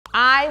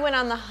I went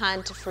on the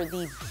hunt for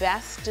the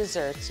best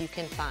desserts you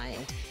can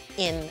find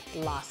in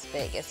Las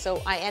Vegas.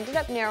 So I ended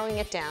up narrowing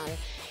it down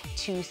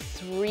to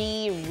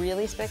 3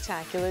 really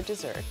spectacular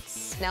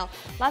desserts. Now,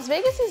 Las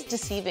Vegas is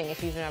deceiving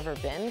if you've never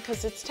been,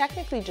 because it's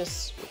technically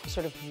just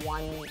sort of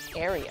one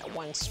area,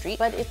 one street,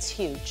 but it's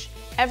huge.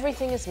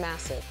 Everything is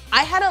massive.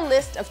 I had a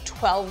list of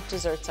 12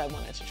 desserts I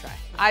wanted to try.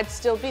 I'd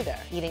still be there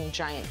eating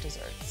giant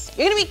desserts.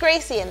 You're gonna meet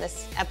Gracie in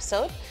this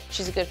episode.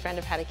 She's a good friend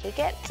of How to Cake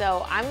It.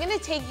 So I'm gonna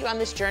take you on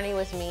this journey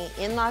with me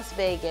in Las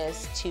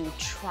Vegas to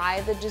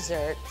try the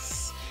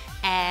desserts.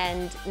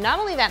 And not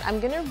only that,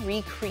 I'm gonna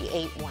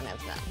recreate one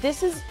of them.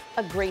 This is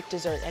a great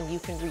dessert and you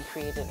can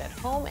recreate it at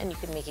home and you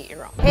can make it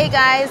your own. Hey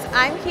guys,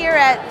 I'm here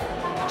at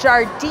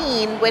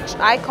Jardin, which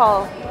I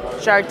call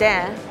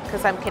Jardin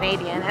because I'm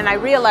Canadian, and I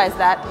realize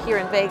that here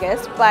in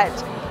Vegas, but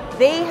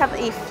they have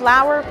a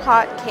flower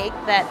pot cake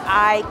that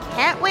I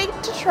can't wait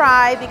to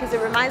try because it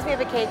reminds me of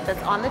a cake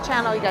that's on the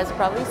channel. You guys have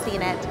probably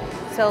seen it.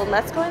 So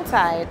let's go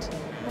inside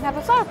and have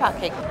a flower pot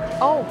cake.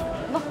 Oh,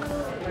 look,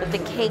 but the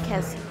cake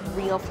has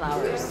real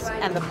flowers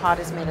and the pot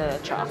is made out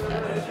of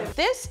chocolate.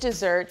 This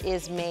dessert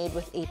is made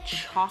with a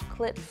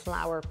chocolate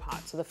flower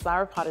pot. So the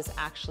flower pot is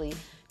actually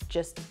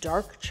just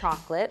dark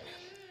chocolate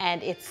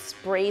and it's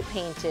spray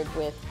painted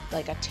with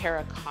like a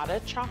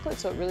terracotta chocolate.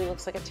 So it really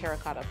looks like a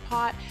terracotta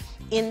pot.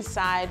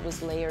 Inside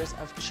was layers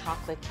of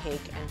chocolate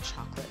cake and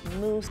chocolate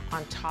mousse.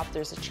 On top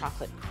there's a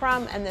chocolate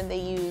crumb, and then they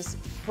use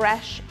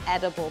fresh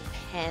edible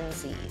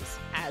pansies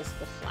as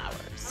the flowers.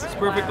 It's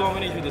perfect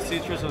combination with the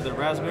citrus of the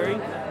raspberry,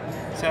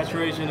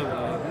 saturation of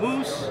the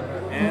mousse,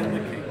 and the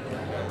cake.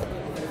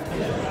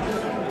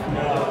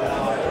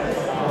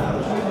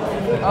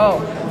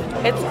 Oh,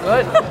 it's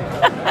good.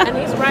 And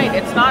he's right,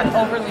 it's not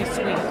overly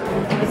sweet.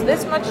 Because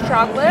this much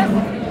chocolate,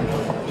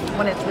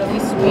 when it's really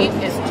sweet,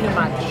 is too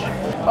much.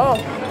 Oh.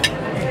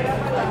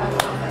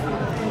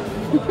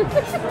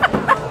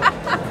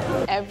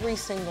 Every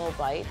single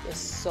bite is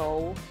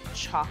so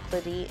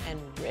chocolatey and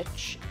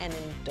rich and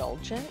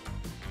indulgent,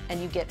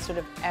 and you get sort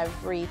of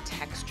every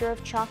texture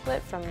of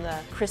chocolate, from the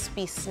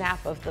crispy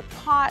snap of the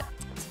pot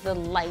to the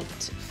light,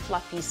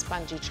 fluffy,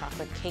 spongy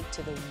chocolate cake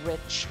to the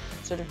rich,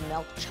 sort of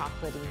milk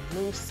chocolatey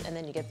mousse, and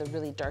then you get the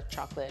really dark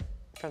chocolate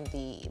from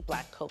the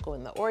black cocoa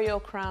and the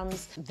Oreo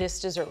crumbs. This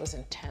dessert was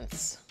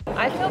intense.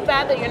 I feel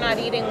bad that you're not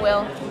eating,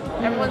 Will.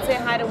 Everyone say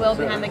hi to Will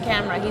behind the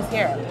camera. He's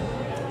here.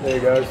 There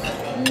you go.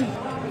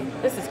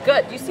 This is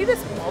good. Do you see this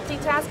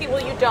multitasking?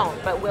 Well, you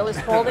don't, but Will is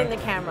holding the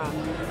camera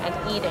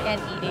and eating,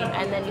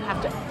 and then you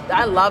have to,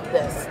 I love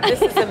this.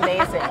 This is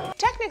amazing.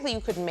 Technically,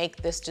 you could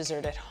make this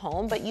dessert at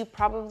home, but you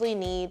probably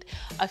need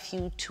a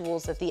few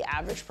tools that the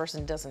average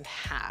person doesn't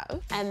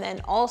have. And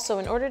then also,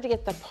 in order to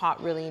get the pot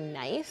really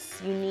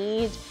nice, you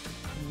need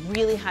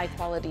really high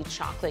quality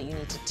chocolate. You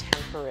need to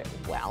temper it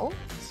well,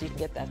 so you can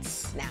get that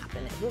snap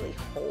and it really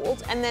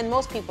holds. And then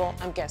most people,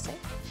 I'm guessing,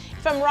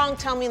 if I'm wrong,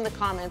 tell me in the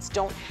comments,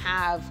 don't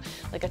have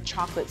like a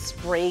chocolate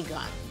spray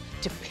gun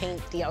to paint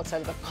the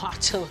outside of the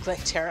pot to look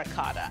like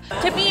terracotta.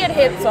 To me, it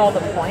hits all the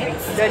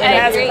points. It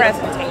has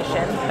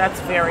presentation, that's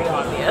very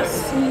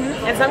obvious.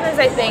 And sometimes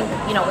I think,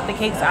 you know, with the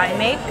cakes I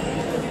make,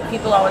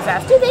 people always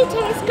ask, do they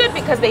taste good?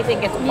 Because they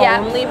think it's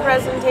only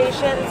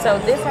presentation. So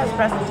this has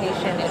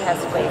presentation, it has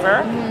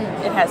flavor,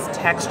 it has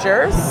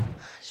textures.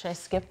 Should I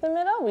skip the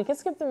middle? We could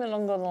skip the middle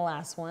and go to the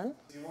last one.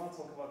 Do you want to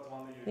talk about the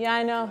one that you Yeah,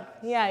 I know.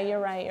 Yeah, you're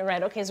right. You're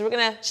right. Okay, so we're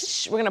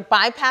gonna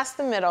bypass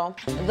the middle.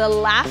 The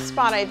last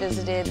spot I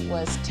visited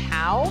was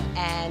Tao,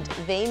 and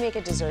they make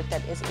a dessert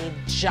that is a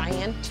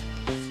giant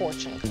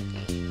fortune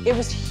cookie. It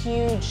was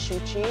huge,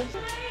 Shuchi.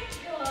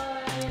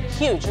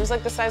 Huge. It was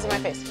like the size of my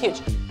face. Huge.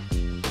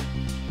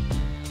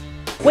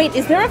 Wait,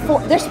 is there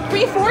there's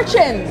 3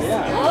 fortunes?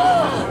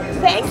 Yeah.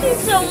 Thank you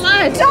so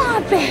much.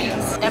 Stop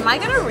it. Am I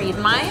gonna read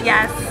mine?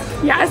 Yes.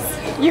 Yes.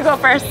 You go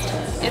first.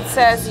 It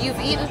says, you've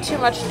eaten too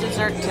much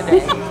dessert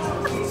today.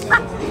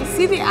 You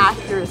see the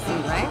accuracy,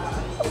 right?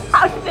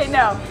 How did they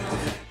know?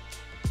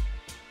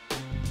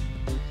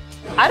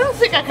 I don't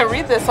think I can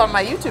read this on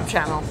my YouTube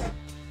channel.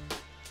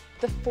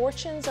 The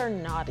fortunes are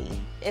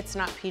naughty. It's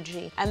not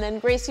PG. And then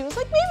Gracie was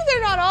like, maybe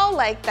they're not all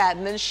like that.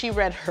 And then she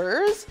read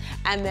hers,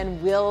 and then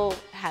Will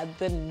had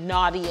the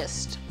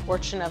naughtiest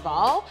fortune of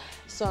all.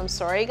 So I'm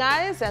sorry,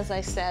 guys. As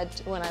I said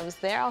when I was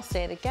there, I'll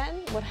say it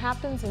again. What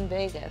happens in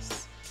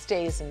Vegas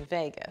stays in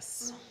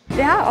Vegas.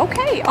 Yeah,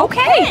 okay,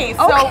 okay.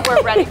 So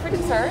we're ready for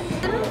dessert.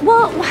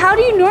 Well, how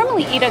do you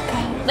normally eat a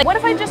cake? Like, what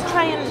if I just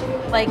try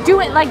and like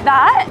Do it like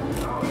that?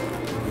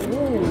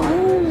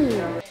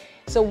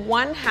 So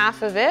one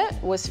half of it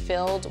was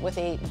filled with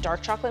a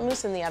dark chocolate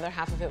mousse and the other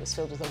half of it was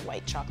filled with a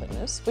white chocolate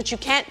mousse, which you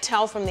can't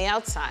tell from the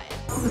outside.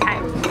 Okay.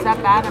 Is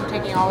that bad? I'm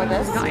taking all of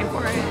this? Going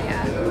for it,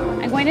 yeah.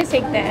 I'm going to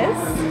take this.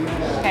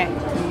 Okay.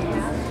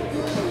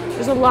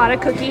 There's a lot of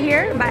cookie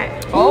here,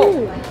 but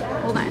ooh,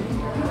 hold on.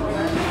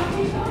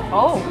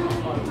 Oh.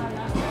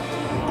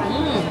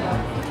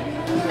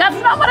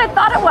 That's not what I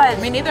thought it was.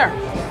 Me neither.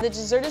 The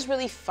dessert is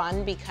really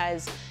fun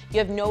because you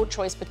have no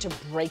choice but to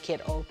break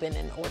it open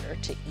in order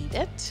to eat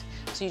it.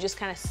 So you just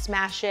kind of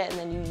smash it and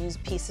then you use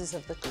pieces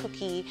of the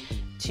cookie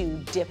to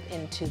dip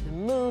into the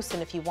mousse.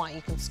 And if you want,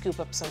 you can scoop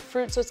up some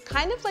fruit. So it's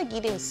kind of like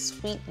eating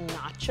sweet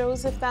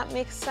nachos, if that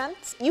makes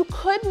sense. You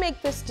could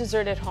make this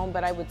dessert at home,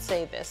 but I would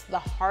say this, the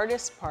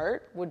hardest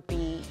part would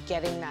be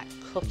getting that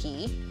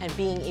cookie and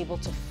being able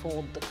to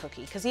fold the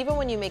cookie. Because even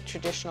when you make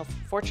traditional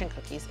fortune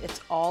cookies, it's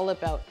all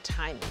about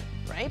timing,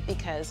 right?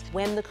 Because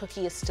when the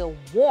cookie is still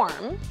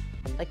warm,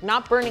 like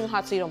not burning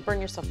hot so you don't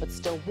burn yourself, but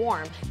still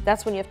warm,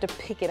 that's when you have to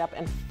pick it up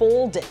and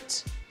fold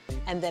it,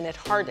 and then it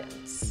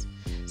hardens.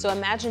 So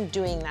imagine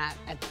doing that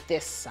at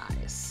this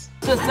size.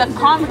 So it's you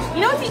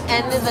know at the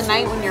end of the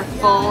night when you're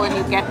full and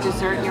you get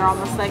dessert and you're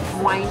almost like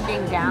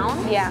winding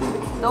down? Yeah.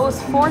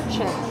 Those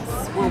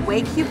fortunes will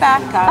wake you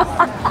back up,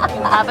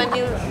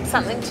 you have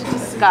something to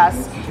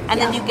discuss,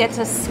 and then you get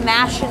to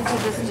smash into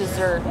this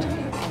dessert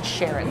and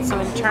share it. So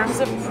in terms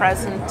of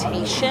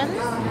presentation,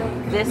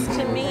 this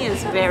to me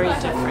is very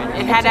different.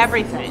 It had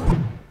everything.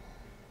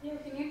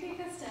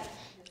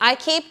 I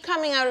keep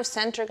coming out of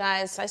center,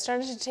 guys. I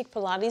started to take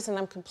Pilates and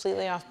I'm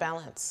completely off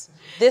balance.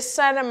 This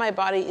side of my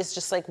body is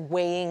just like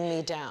weighing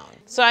me down.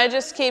 So I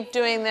just keep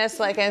doing this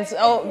like, and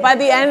so by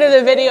the end of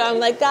the video, I'm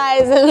like,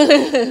 guys.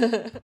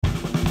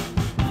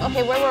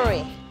 Okay, where were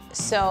we?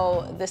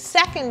 So the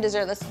second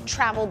dessert, let's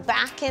travel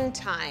back in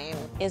time,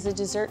 is a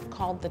dessert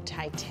called the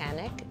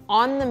Titanic.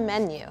 On the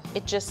menu,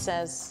 it just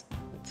says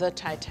the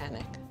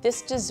Titanic.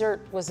 This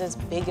dessert was as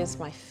big as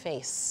my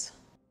face.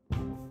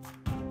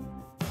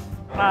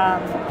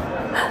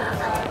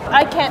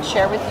 I can't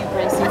share with you,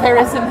 Gracie. There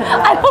isn't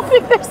enough. I don't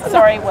think there's enough.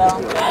 Sorry,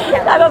 Will.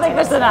 I don't think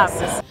there's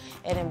enough.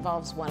 It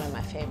involves one of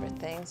my favorite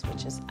things,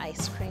 which is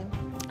ice cream.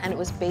 And it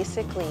was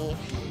basically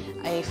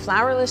a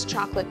flourless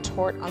chocolate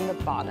torte on the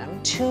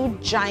bottom, 2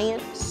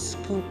 giant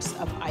scoops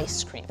of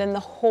ice cream. Then the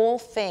whole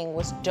thing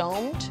was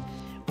domed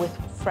with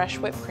fresh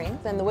whipped cream.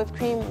 Then the whipped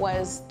cream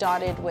was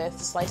dotted with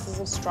slices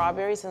of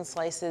strawberries and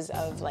slices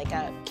of like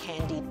a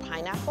candied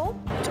pineapple.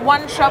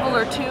 1 shovel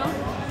or 2.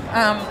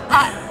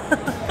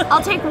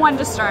 I'll take 1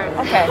 to start.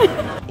 Okay.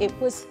 It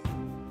was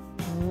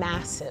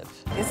massive.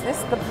 Is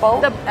this the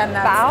boat and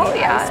that's bow? the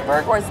Yeah.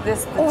 iceberg, or is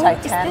this the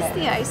Titanic? Is this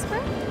the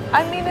iceberg?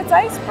 I mean, it's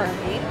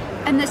icebergy.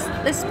 And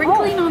the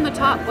sprinkling on the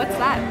top, what's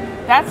that?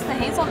 That's the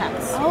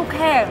hazelnuts.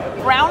 Okay.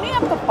 Brownie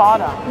at the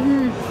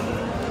bottom.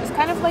 It's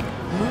kind of like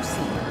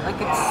moussey. Like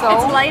it's so...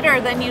 It's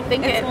lighter than you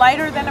think It's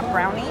lighter than a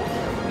brownie,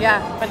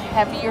 Yeah. but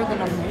heavier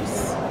than a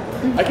mousse.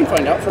 I can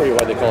find out for you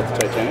why they call it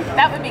the Titanic.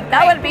 That would be great.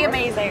 That would be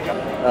amazing.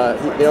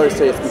 They always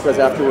say it's because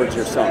afterwards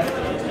you're sunk.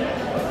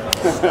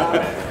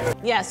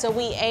 Yeah, so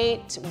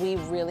we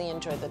really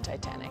enjoyed the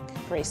Titanic.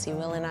 Gracie,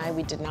 Will, and I,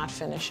 we did not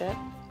finish it.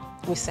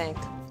 We sank.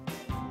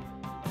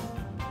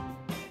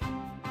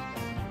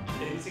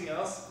 Anything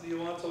else you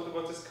want to talk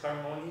about this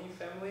Carmine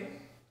family?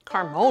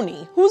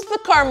 Carmoni? Who's the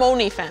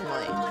Carmoni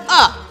family?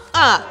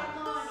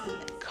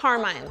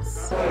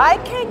 Carmines. I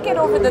can't get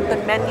over that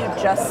the menu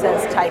just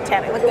says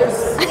Titanic. Like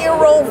there's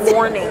 0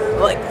 warning,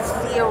 like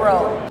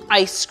 0.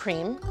 Ice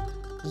cream,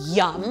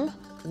 yum.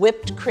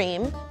 Whipped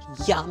cream,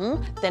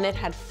 yum. Then it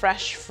had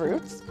fresh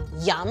fruits,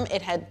 yum.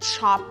 It had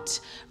chopped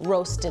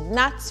roasted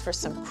nuts for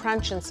some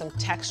crunch and some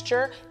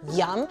texture,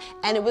 yum.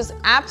 And it was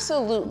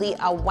absolutely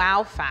a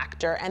wow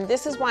factor. And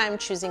this is why I'm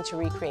choosing to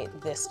recreate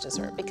this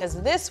dessert,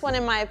 because this one,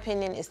 in my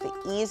opinion, is the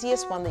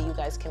easiest one that you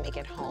guys can make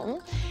at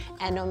home.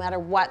 And no matter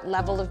what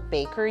level of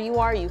baker you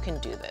are, you can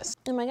do this.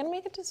 Am I gonna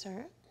make a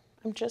dessert?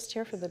 I'm just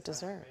here for the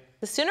dessert.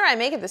 The sooner I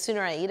make it, the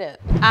sooner I eat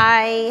it.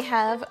 I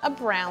have a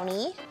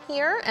brownie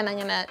here, and I'm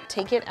gonna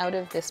take it out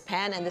of this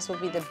pan, and this will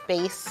be the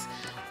base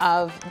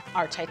of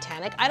our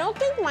Titanic. I don't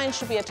think mine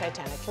should be a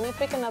Titanic. Can we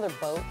pick another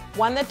boat?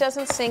 One that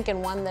doesn't sink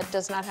and one that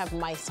does not have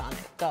mice on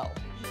it. Go.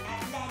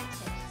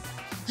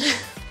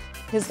 Atlantis.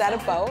 Is that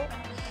a boat?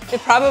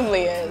 It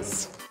probably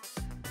is.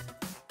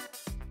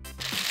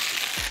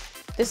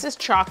 This is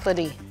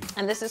chocolatey,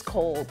 and this is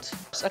cold.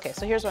 Okay,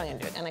 so here's what I'm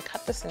gonna do. And I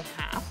cut this in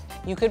half.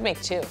 You could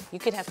make 2. You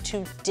could have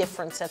 2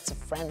 different sets of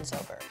friends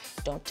over.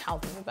 Don't tell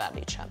them about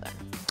each other.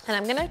 And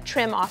I'm gonna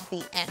trim off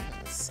the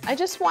ends. I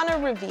just wanna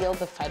reveal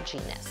the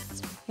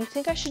fudginess. You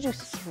think I should do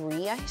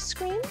 3 ice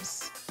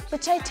creams? The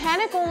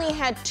Titanic only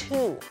had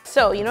 2.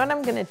 So you know what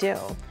I'm gonna do?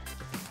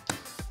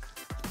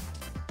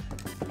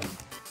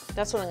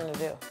 That's what I'm gonna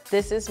do.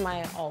 This is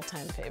my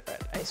all-time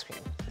favorite ice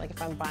cream. Like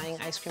if I'm buying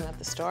ice cream at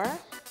the store,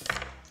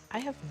 I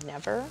have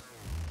never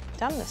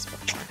done this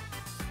before.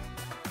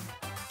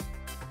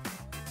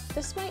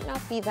 This might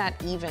not be that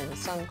even,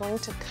 so I'm going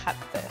to cut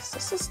this.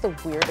 This is the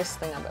weirdest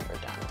thing I've ever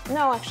done.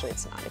 No, actually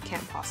it's not. It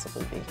can't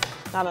possibly be.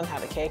 Not on how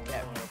to cake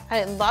it.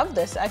 I love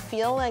this. I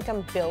feel like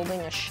I'm building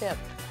a ship.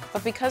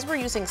 But because we're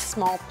using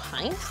small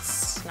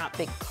pints, not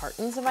big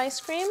cartons of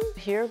ice cream,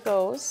 here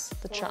goes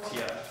the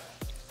chocolate.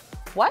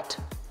 What?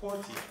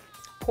 Portia.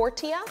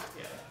 Portia?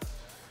 Yeah.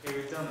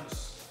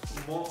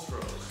 Eridanus.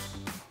 Montrose.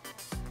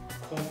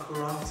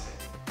 Concurrente.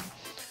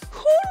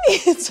 Who me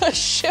it's a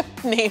ship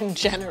name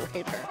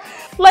generator.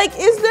 Like,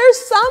 is there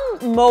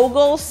some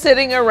mogul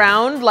sitting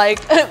around like,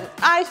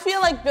 I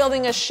feel like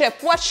building a ship,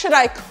 what should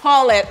I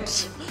call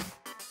it?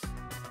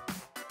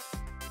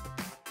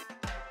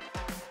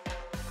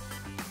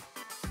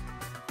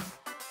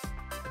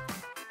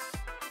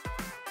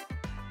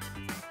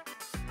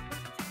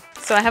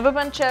 So I have a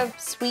bunch of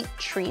sweet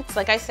treats.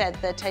 Like I said,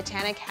 the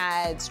Titanic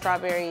had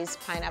strawberries,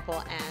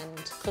 pineapple,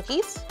 and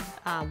cookies.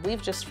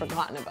 We've just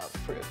forgotten about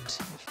fruit.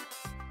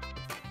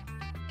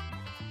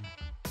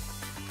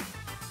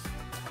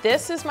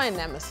 This is my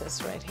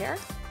nemesis right here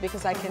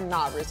because I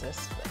cannot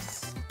resist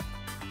this.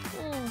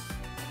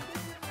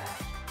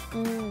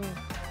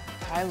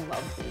 I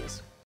love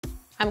these.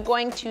 I'm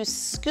going to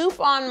scoop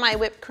on my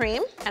whipped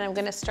cream and I'm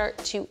gonna start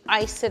to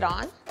ice it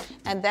on,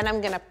 and then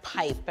I'm gonna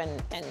pipe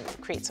and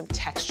create some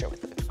texture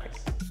with the whipped cream.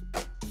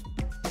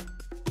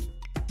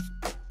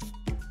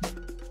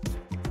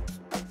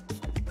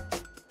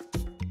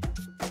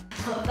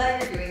 I love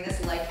that you're doing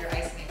this like you're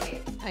icing a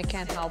cake. I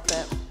can't help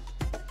it.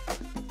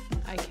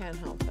 I can't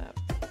help it.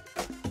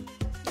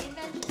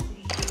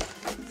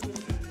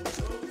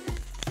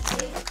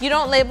 You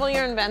don't label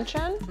your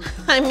invention?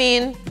 I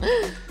mean,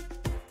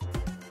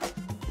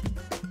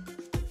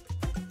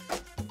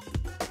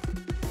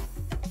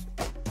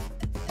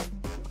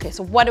 okay,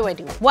 so what do I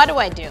do? What do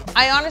I do?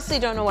 I honestly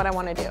don't know what I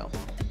want to do.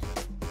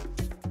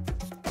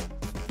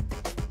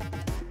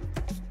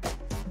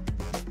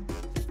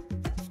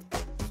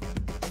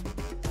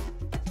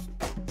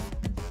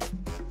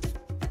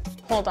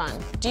 Hold on.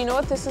 Do you know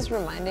what this is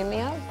reminding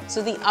me of?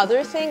 So the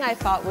other thing I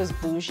thought was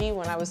bougie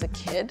when I was a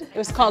kid, it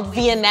was called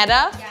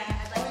Viennetta.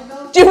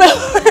 Do you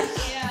remember?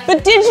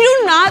 But did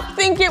you not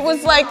think it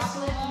was like,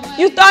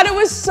 you thought it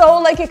was so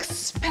like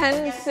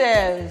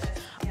expensive?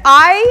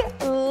 I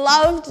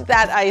loved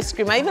that ice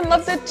cream. I even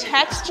loved the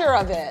texture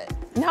of it.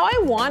 Now I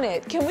want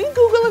it. Can we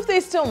Google if they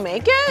still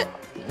make it?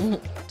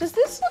 Does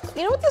this look,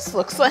 you know what this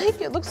looks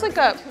like? It looks like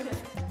a,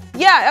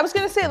 yeah, I was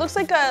gonna say it looks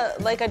like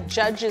a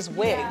judge's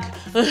wig.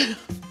 Yeah.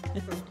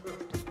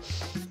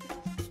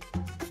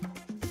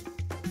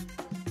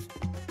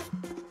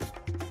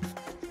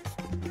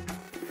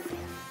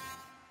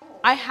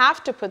 I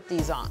have to put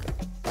these on.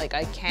 Like,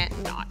 I can't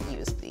not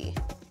use the.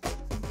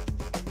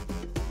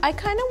 I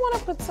kind of want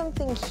to put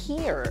something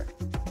here.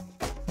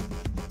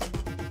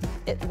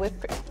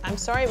 I'm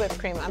sorry, whipped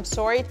cream. I'm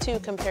sorry to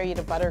compare you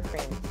to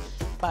buttercream,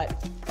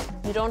 but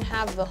you don't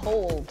have the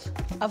hold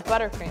of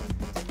buttercream.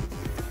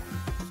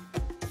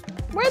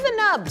 Where are the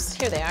nubs?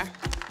 Here they are.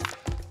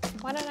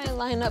 Why don't I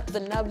line up the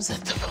nubs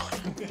at the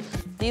bottom?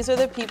 These are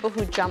the people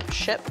who jumped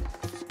ship.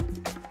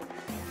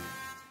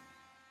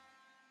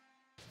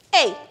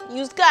 Hey,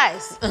 you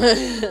guys.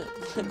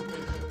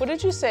 What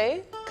did you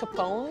say?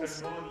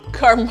 Capones?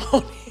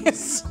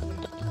 Carmines.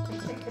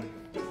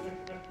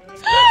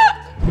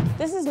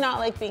 This is not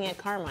like being at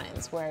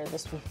Carmines where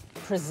this was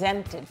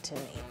presented to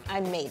me.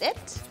 I made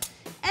it,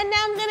 and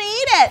now I'm gonna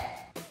eat it.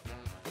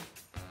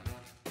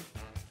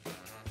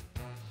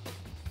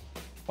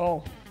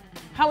 Oh.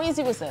 How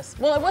easy was this?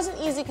 Well, it wasn't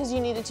easy because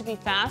you needed to be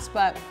fast,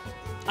 but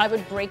I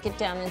would break it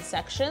down in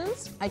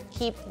sections. I'd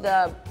keep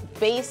the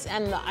base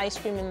and the ice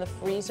cream in the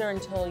freezer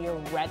until you're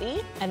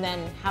ready, and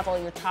then have all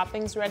your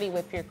toppings ready,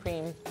 whip your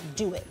cream,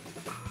 do it,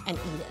 and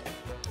eat it.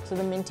 So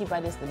the minty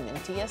bite is the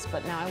mintiest,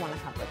 but now I want to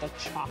have like a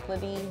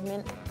chocolatey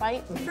mint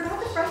bite. You forgot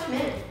the fresh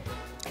mint.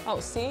 Oh,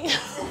 see?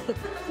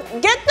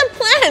 Get the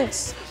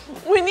plants!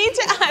 We need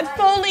to add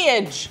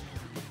foliage.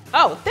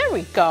 Oh, there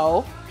we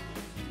go.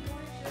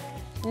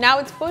 Now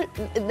it's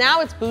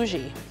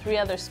bougie. 3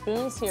 other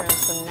spoons here and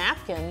some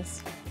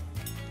napkins.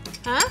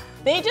 Huh?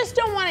 They just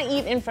don't want to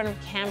eat in front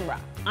of camera.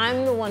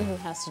 I'm the one who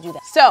has to do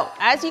that. So,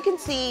 as you can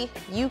see,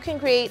 you can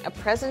create a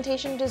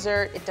presentation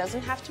dessert. It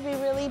doesn't have to be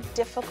really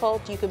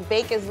difficult. You can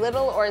bake as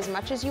little or as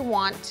much as you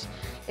want.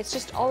 It's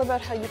just all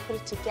about how you put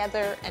it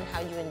together and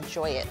how you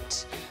enjoy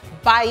it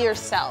by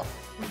yourself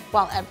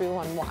while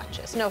everyone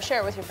watches. No,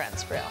 share it with your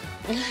friends, for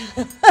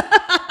real.